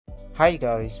Hi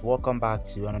guys, welcome back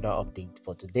to another update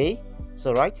for today.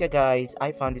 So right here guys,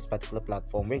 I found this particular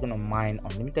platform. We're gonna mine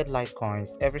unlimited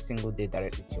LITECOINs every single day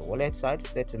directly to your wallet. So I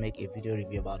decided to make a video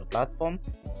review about the platform.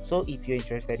 So if you're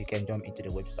interested, you can jump into the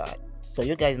website. So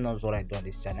you guys know what I do on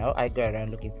this channel. I go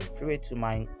around looking for a free way to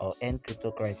mine or earn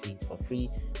cryptocurrencies for free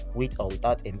with or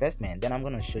without investment. Then I'm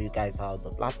going to show you guys how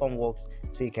the platform works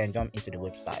so you can jump into the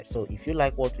website. So if you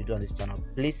like what we do on this channel,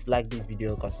 please like this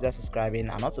video, consider subscribing,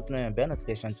 and also turn on your bell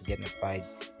notification to get notified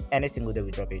any single day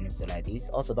we drop a new video like this.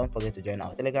 Also don't forget to join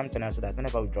our Telegram channel so that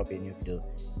whenever we drop a new video,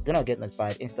 you're gonna get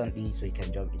notified instantly so you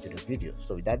can jump into the video.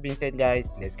 So with that being said guys,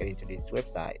 let's get into this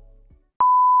website.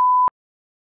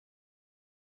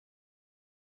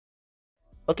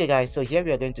 Okay guys, so here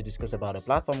we are going to discuss about a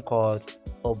platform called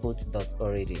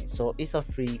obut.org. So it's a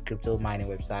free crypto mining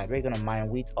website. We're going to mine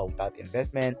with or without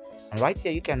investment, and right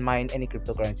here you can mine any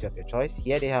cryptocurrency of your choice.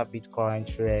 Here they have Bitcoin,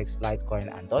 Trex,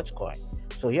 Litecoin, and Dogecoin.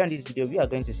 So here in this video we are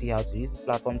going to see how to use this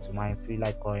platform to mine free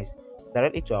Litecoins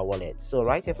directly to our wallet. So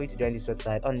right here, for you to join this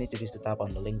website, all you need to do is to tap on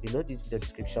the link below this video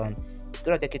description. It's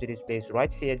gonna take you to this place.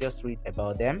 Right here, just read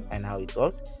about them and how it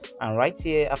works. And right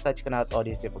here, after checking out all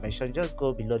this information, just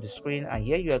go below the screen, and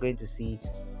here you are going to see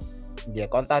their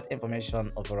contact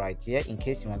information over right here in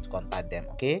case you want to contact them.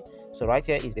 Okay, so right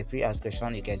here is the free ask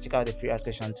question. You can check out the free ask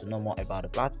question to know more about the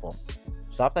platform.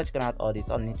 So after checking out all this,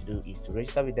 all you need to do is to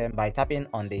register with them by tapping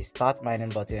on the start mining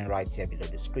button right here below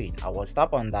the screen. I will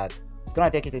tap on that. It's gonna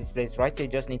take you to this place. Right here,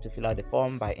 you just need to fill out the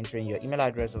form by entering your email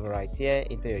address over right here,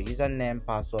 enter your username,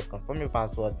 password, confirm your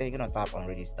password, then you're gonna tap on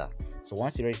register. So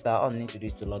once you register, all you need to do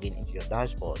is to log in into your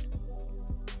dashboard.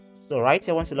 So right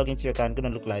here, once you log into your account, it's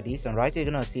gonna look like this, and right here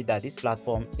you're gonna see that this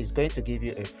platform is going to give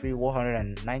you a free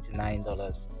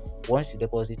 $199 once you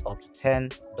deposit up to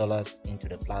 $10 into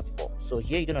the platform. So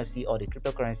here you're gonna see all the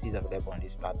cryptocurrencies available on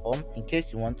this platform in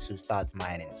case you want to start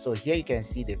mining. So here you can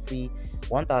see the free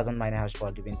 1000 mining hash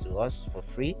power given to us for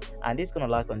free, and this is gonna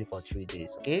last only for 3 days.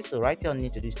 Okay, so right here all you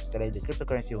need to do is to select the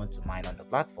cryptocurrency you want to mine on the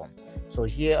platform. So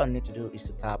here all you need to do is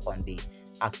to tap on the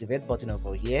activate button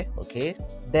over here. Okay,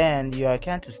 then your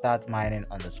account to start mining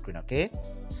on the screen. Okay,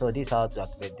 so this is how to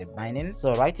activate the mining.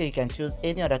 So right here you can choose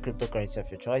any other cryptocurrency of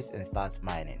your choice and start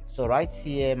mining. So right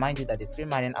here, mind you that the free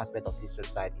mining aspect of this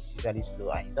website is usually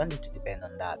slow and you don't need to depend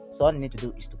on that. So all you need to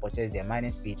do is to purchase their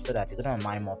mining speed so that you're gonna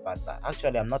mine more faster.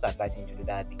 Actually, I'm not advising you to do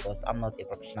that because I'm not a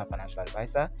professional financial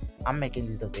advisor. I'm making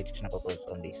this of educational purpose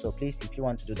only. So please, if you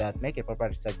want to do that, make a proper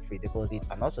research before you deposit,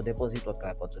 and also deposit what can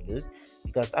afford to lose,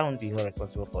 because I won't be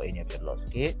responsible for any of your loss.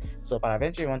 Okay, so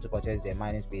eventually you want to purchase their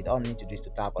mining speed, all you need to do is to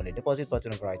tap on the deposit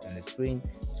button right on the screen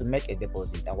to make a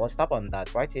deposit. And once tap on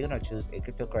that, right here you're gonna choose a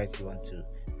cryptocurrency you want to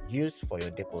use for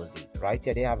your deposit. Right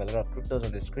here they have a lot of cryptos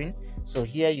on the screen, so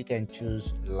here you can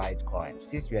choose Litecoin.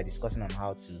 Since we are discussing on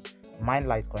how to mine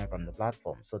Litecoin from the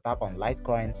platform, so tap on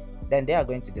Litecoin, then they are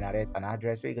going to generate an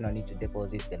address where you're going to need to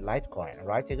deposit the Litecoin.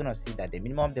 Right, you're going to see that the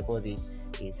minimum deposit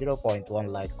is 0.1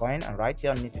 Litecoin, and right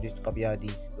here you need to just copy out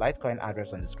this Litecoin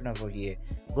address on the screen over here,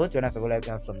 go to another wallet,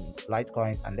 have some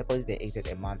Litecoins, and deposit the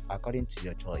exact amount according to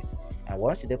your choice. And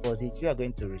once you deposit, you are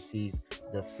going to receive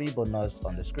the free bonus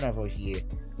on the screen over here,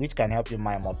 which can help you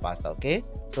mine more faster. Okay,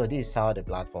 so this is how the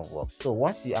platform works. So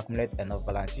once you accumulate enough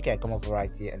balance, you can come over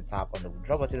right here and tap on the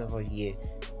withdraw button over here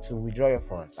to withdraw your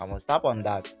funds. And once tap on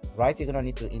that, right, you're gonna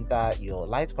need to enter your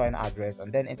Litecoin address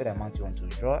and then enter the amount you want to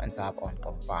withdraw and tap on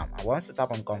confirm. And once you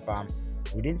tap on confirm,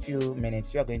 within few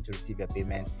minutes you are going to receive your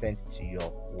payment sent to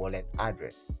your wallet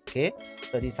address. Okay,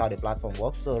 so this is how the platform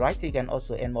works. So right here you can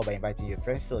also earn more by inviting your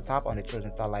friends. So tap on the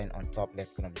horizontal line on top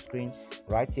left corner of the screen.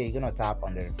 Right here you're gonna tap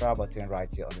on the referral button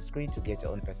right here on the screen to get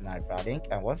your own personal referral link,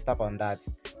 and once you tap on that,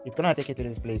 it's gonna take you to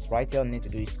this place. Right here all you need to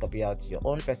do is to copy out your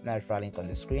own personal referral link on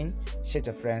the screen, share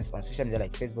to your friends on social media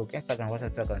like Facebook, Instagram,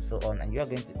 WhatsApp, and so on, and you are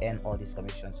going to earn all these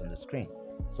commissions on the screen.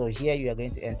 So here you are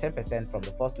going to earn 10% from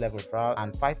the first level referral,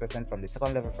 and 5% from the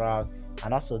second level referral,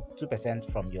 and also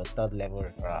 2% from your third level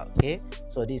referral. Okay,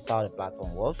 so this is how the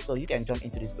platform works. So you can jump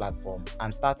into this platform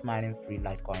and start mining free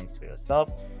Litecoins for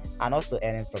yourself and also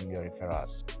earning from your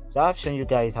referrals. So I've shown you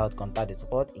guys how to contact the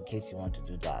support in case you want to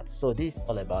do that. So this is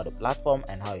all about the platform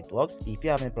and how it works. If you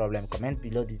have any problem, comment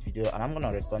below this video and I'm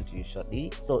gonna respond to you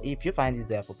shortly. So if you find this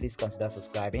therefore, please consider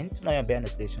subscribing to know your bell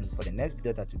notification for the next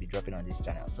video that will be dropping on this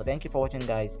channel. So thank you for watching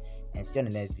guys, and see you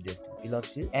on the next videos. We love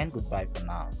you and goodbye for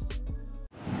now.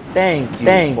 Thank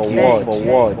you for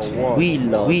watching. We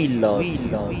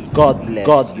love. God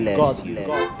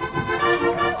bless.